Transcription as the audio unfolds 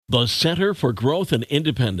The Center for Growth and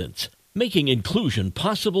Independence, making inclusion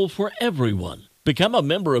possible for everyone. Become a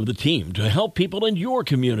member of the team to help people in your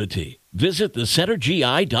community. Visit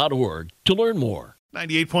thecentergi.org to learn more.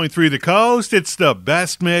 98.3 The Coast, it's the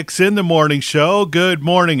best mix in the morning show. Good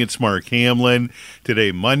morning, it's Mark Hamlin.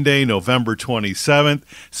 Today, Monday, November 27th.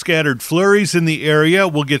 Scattered flurries in the area.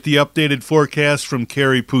 We'll get the updated forecast from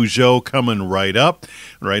Carrie Peugeot coming right up.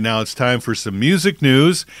 Right now, it's time for some music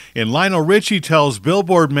news. And Lionel Richie tells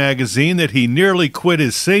Billboard magazine that he nearly quit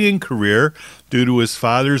his singing career due to his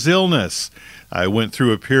father's illness. I went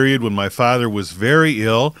through a period when my father was very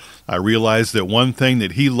ill. I realized that one thing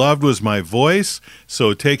that he loved was my voice,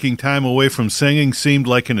 so taking time away from singing seemed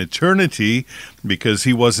like an eternity because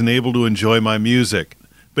he wasn't able to enjoy my music.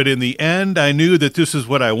 But in the end, I knew that this is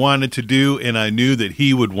what I wanted to do, and I knew that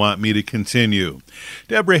he would want me to continue.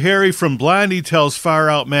 Deborah Harry from Blondie tells Far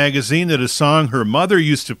Out magazine that a song her mother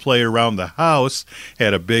used to play around the house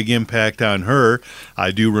had a big impact on her.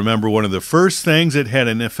 I do remember one of the first things that had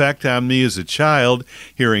an effect on me as a child,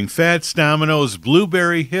 hearing Fats Domino's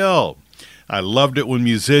Blueberry Hill. I loved it when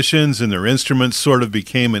musicians and their instruments sort of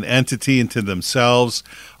became an entity into themselves.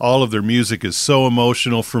 All of their music is so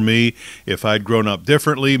emotional for me. If I'd grown up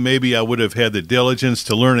differently, maybe I would have had the diligence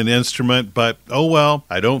to learn an instrument, but oh well,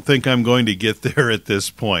 I don't think I'm going to get there at this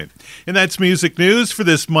point. And that's music news for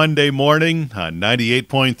this Monday morning on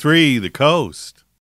 98.3 The Coast.